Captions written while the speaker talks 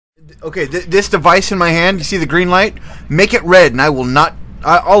Okay, this device in my hand, you see the green light? Make it red, and I will not...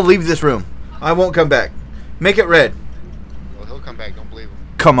 I'll leave this room. I won't come back. Make it red. Well, he'll come back. Don't believe him.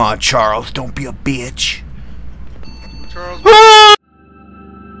 Come on, Charles. Don't be a bitch. Charles.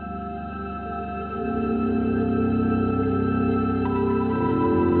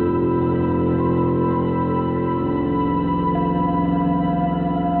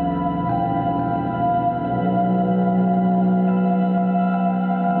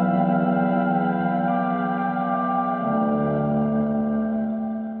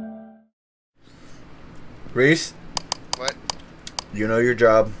 Reese? What? You know your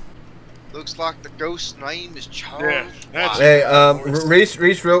job. Looks like the ghost's name is Charles. Yeah, that's Hey, Reese,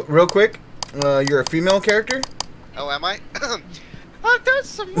 real quick. You're a female character? Oh, am I? I've done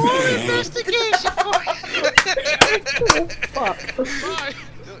some more investigation for you. Fuck.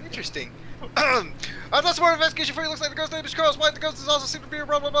 Interesting. I've done some more investigation for you. Looks like the ghost's name is Charles White. The ghost is also seem to be a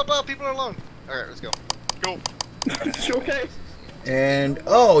blah blah blah blah. People are alone. Alright, let's go. Go. Okay. And,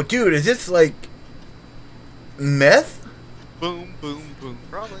 oh, dude, is this like meth? Boom, boom, boom.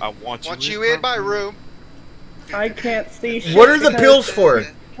 Probably. I want you in my room. I can't see shit. What are the because pills for?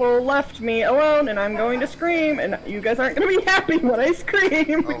 people left me alone, and I'm going to scream, and you guys aren't going to be happy when I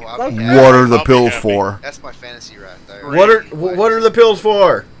scream. Oh, because I'll I'm be mad. What are the I'll be pills happy. for? That's my fantasy right there. What are the pills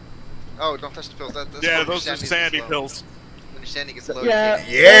for? Oh, don't touch the pills. That's Yeah, when your those are sanity sandy gets low. pills. When your sanity gets low. Yeah.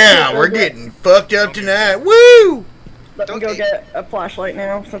 Yeah, we're getting fucked up tonight. Woo! Let me go get a flashlight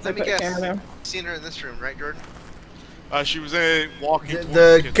now, since I Let me put the guess. camera down. Seen her in this room, right, Jordan? She was walking towards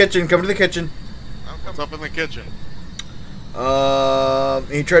The kitchen. Come to the kitchen. What's up in the kitchen?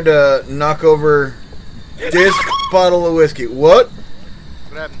 He tried to knock over this bottle of whiskey. What?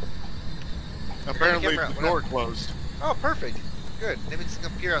 What happened? Apparently camera, the what door closed. Oh, perfect. Good. Maybe it's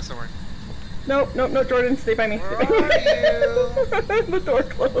up here out somewhere. No, Jordan, stay by me. Where are you? The door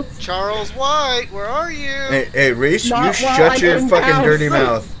closed. Charles White, where are you? Hey, Reese, Not you while shut I'm your in fucking house. dirty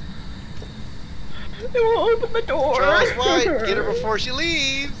mouth. They won't open the door. Charles White, get her before she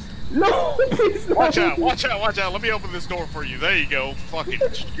leaves. No, please no. Watch out, watch out, watch out. Let me open this door for you. There you go. Fucking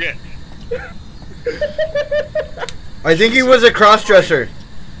shit. I think he was a cross-dresser.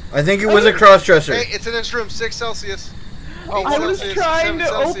 I think he was a cross-dresser. Hey, it's in this room, 6 Celsius. I was Celsius, trying 7 to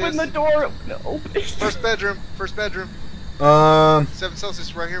Celsius. open the door. No. First bedroom, first bedroom. 7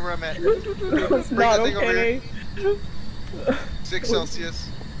 Celsius, right here where I'm at. It's Bring not that thing over okay. 6 Celsius.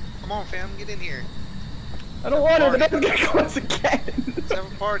 Come on, fam, get in here. I don't want it. The door's gonna close again. Let's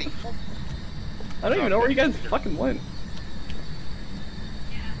have a party. I don't even know where you guys fucking went.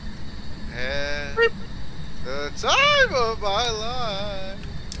 And the time of my life.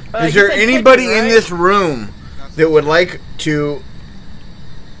 Is You there said anybody kitchen, in right? this room that would like to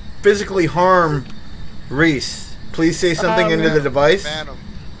physically harm Reese? Please say something into the device. Phantom.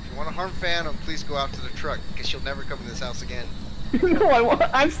 If you want to harm Phantom, please go out to the truck, because she'll never come in this house again. No,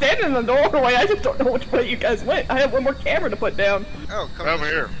 I'm standing in the doorway. I just don't know which way you guys went. I have one more camera to put down. Oh, come Over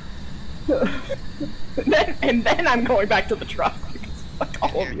here. and then I'm going back to the truck. Because fuck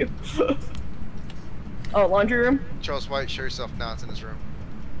all of you. Oh, laundry room? Charles White, show yourself now. It's in his room.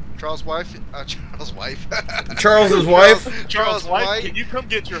 Charles' wife? Charles' wife. Charles's wife? Charles White, White. can you come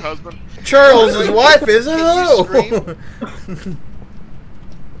get your husband? Charles's wife is a Can you hoe.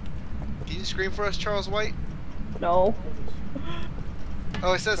 Can you scream for us, Charles White? No.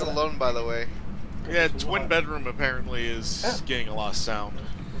 Oh, it says alone, by the way. Yeah, twin bedroom apparently is getting a lot of sound.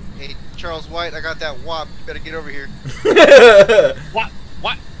 Hey, Charles White, I got that wop. You better get over here. What?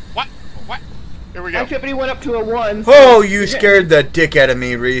 Here we go. Activity went up to a 1. So Oh, you scared the dick out of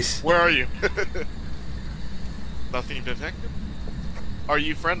me, Reese. Where are you? Nothing detected? Are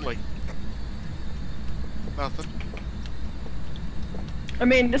you friendly? Nothing. I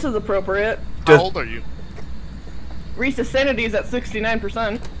mean, this is appropriate. How old are you? Reese's sanity is at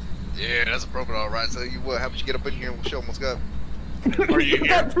 69%. Yeah, that's appropriate, alright. So, you what? How about you get up in here and we'll show them what's up? Are you You've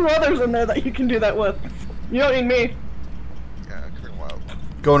got 2 others in there that you can do that with. You don't need me. Yeah, come here, wild.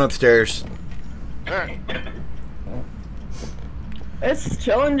 Going upstairs. Alright. It's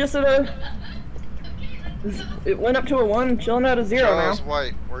chilling just at a... It went up to a 1, chilling at a 0 Charles now.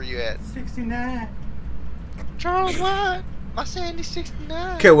 White, where are you at? 69. Charles White, my Sandy's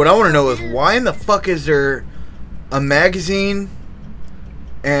 69. Okay, what I want to know is why in the fuck is there a magazine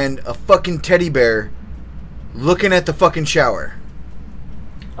and a fucking teddy bear looking at the fucking shower?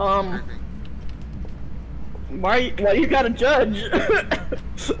 Why you gotta judge?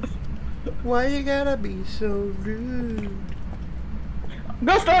 Why you gotta be so rude?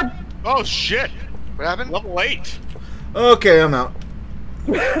 Ghost orb! Oh shit! What happened? Level 8. Okay, I'm out.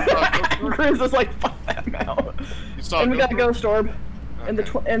 Cruz is like, fuck that now. You saw And we got a Ghost ghost orb.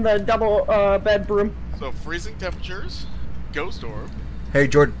 in the double bedroom. So freezing temperatures, ghost orb. Hey,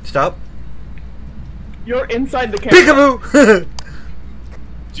 Jordan, stop. You're inside the camera. Peekaboo!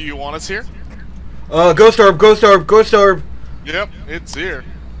 Do you want us here? Ghost orb, ghost orb, ghost orb. Yep, it's here.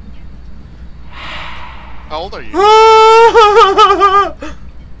 How old are you?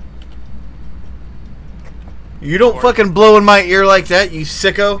 You don't fucking blow in my ear like that, you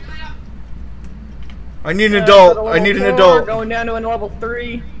sicko. I need an adult. I need an adult. Going down to a level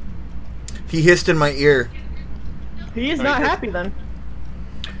 3. He hissed in my ear. He is not happy then.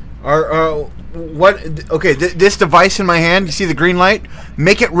 What? Okay, this device in my hand. You see the green light?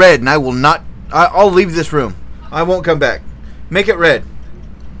 Make it red, and I will not. I'll leave this room. I won't come back. Make it red.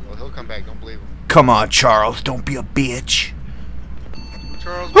 Well, he'll come back. Don't believe him. Come on, Charles. Don't be a bitch.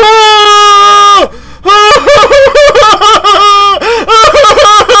 Charles.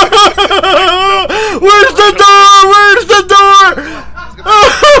 Where's the door? Where's the door?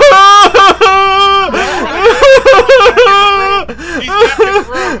 He's back in the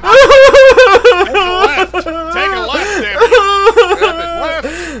room. Take a left, damn it. Left.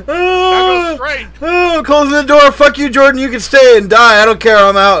 Now go straight. Oh, closing the door. Fuck you, Jordan. You can stay and die. I don't care.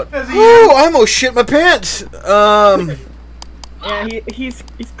 I'm out. Ooh, I almost shit my pants. Yeah, he's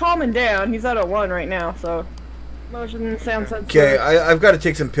calming down. He's at a 1 right now, so motion sound sensitive. Okay, I've got to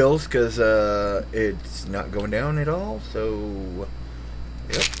take some pills because it's not going down at all. So,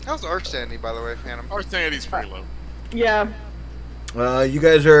 yep. How's Arch standing, by the way, Phantom? Our sanity's pretty low. Yeah. You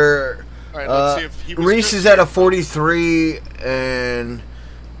guys are. Alright, let's see if he was Reese is at a 43, and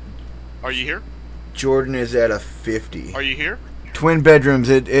Are you here? Jordan is at a 50. Are you here? Twin bedrooms.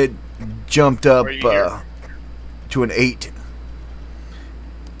 It jumped up Are you here? to an 8.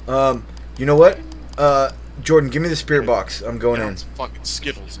 You know what? Jordan, give me the spirit box. I'm going in. Some fucking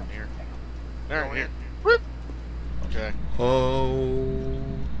Skittles in here. There, here. Whoop. Okay. Oh.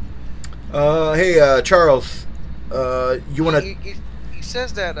 Hey, Charles. You wanna? He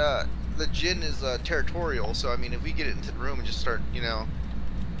says that the djinn is territorial. So I mean, if we get it into the room and just start, you know.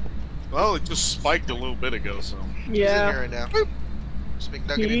 Well, it just spiked a little bit ago, so. He's in Yeah. here right now. Just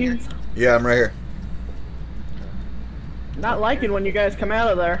McNugget in here. He's Yeah, I'm right here. not liking when you guys come out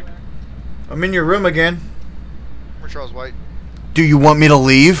of there. I'm in your room again. We're Charles White. Do you want me to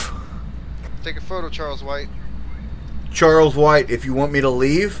leave? Take a photo, Charles White. Charles White, if you want me to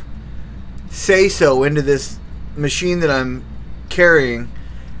leave, say so into this machine that I'm carrying,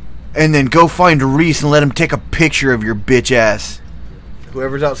 and then go find Reese and let him take a picture of your bitch ass.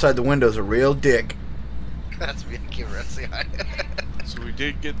 Whoever's outside the window's a real dick. That's me. I can't see. So we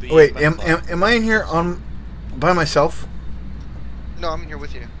did get the. Wait, EMF am I in here by myself? No, I'm in here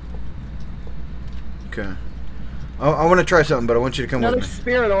with you. Okay. I want to try something, but I want you to come Another with me.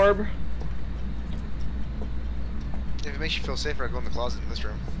 spirit orb. If it makes you feel safer, I go in the closet in this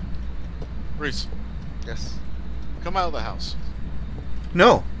room. Reese, Yes. come out of the house.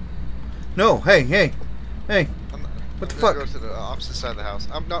 No. No. Hey. Hey. Hey. I'm What the gonna fuck? Go to the opposite side of the house.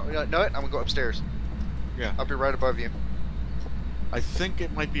 I'm no. I'm gonna go upstairs. Yeah. I'll be right above you. I think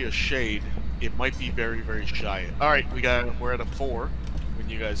it might be a shade. It might be very, very shy. All right, we're at a 4 when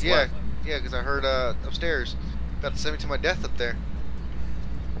you guys Yeah. left. Yeah, because I heard upstairs. About to send me to my death up there.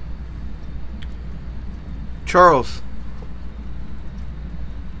 Charles,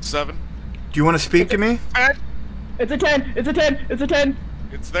 7. do you want to speak to me? It's a 10. It's a 10. It's a 10.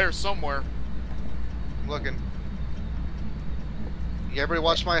 It's there somewhere. I'm looking. Yeah, everybody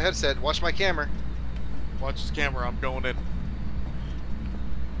watch my headset. Watch my camera. Watch his camera. I'm going in.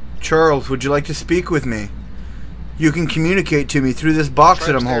 Charles, would you like to speak with me? You can communicate to me through this box Try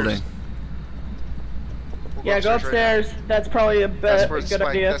that I'm upstairs. holding. We'll Yeah, go right upstairs. That's probably a now. That's where good it's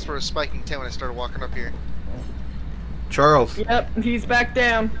idea. That's where it's spiking 10 when I started walking up here. Charles. Yep, he's back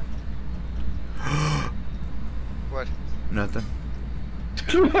down. What? Nothing.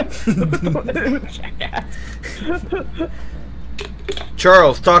 Jackass.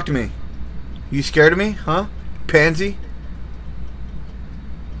 Charles, talk to me. You scared of me, huh? Pansy?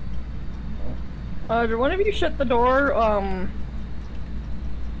 Did one of you shut the door,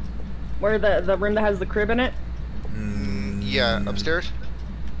 where the room that has the crib in it? Yeah, upstairs.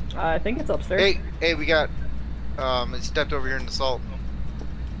 I think it's upstairs. Hey, we got. It stepped over here in the salt.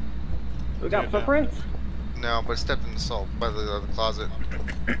 We got Yeah. footprints? No, but it stepped in the salt by the closet.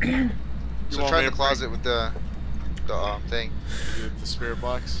 So want try me the to closet with the thing. The spirit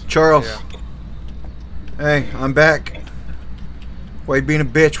box. Charles. Yeah. Hey, I'm back. Why you being a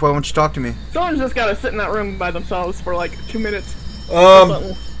bitch? Why won't you talk to me? Someone's just gotta sit in that room by themselves for like 2 minutes.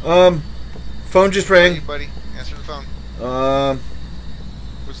 or something. Phone just Hey, rang. buddy, answer the phone.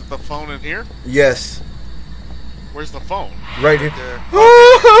 Was it the phone in here? Yes. Where's the phone? Right here. There.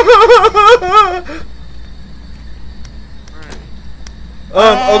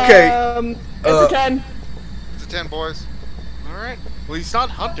 Okay. It's a 10. It's a 10, boys. Alright. Well, he's not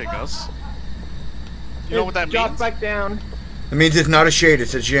hunting us. You know what that Drop means? back down. It means it's not a shade,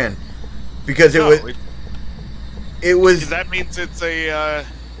 it's a Jinn. Because No, it was that means it's a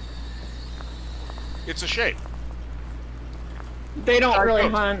shade. They don't really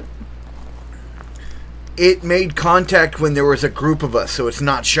hunt. it made contact when there was a group of us, so it's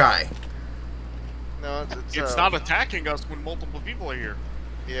not shy. No, It's not attacking us when multiple people are here.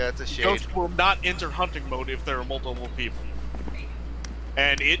 Yeah, it's a shade. Ghosts will not enter hunting mode if there are multiple people.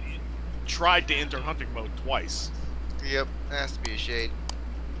 And it tried to enter hunting mode twice. Yep, it has to be a shade.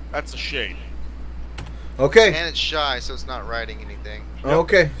 That's a shade. Okay. And it's shy, so it's not riding anything.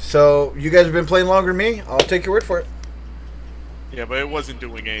 Okay, so you guys have been playing longer than me. I'll take your word for it. Yeah, but it wasn't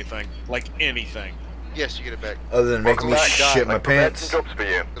doing anything. Like anything. Yes, you get it back. Other than making me shit my pants. Good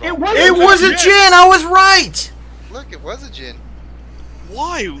It luck. was. It was a Jinn. I was right. Look, it was a Jinn.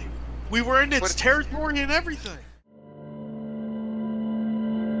 Why? We were in its What- territory and everything.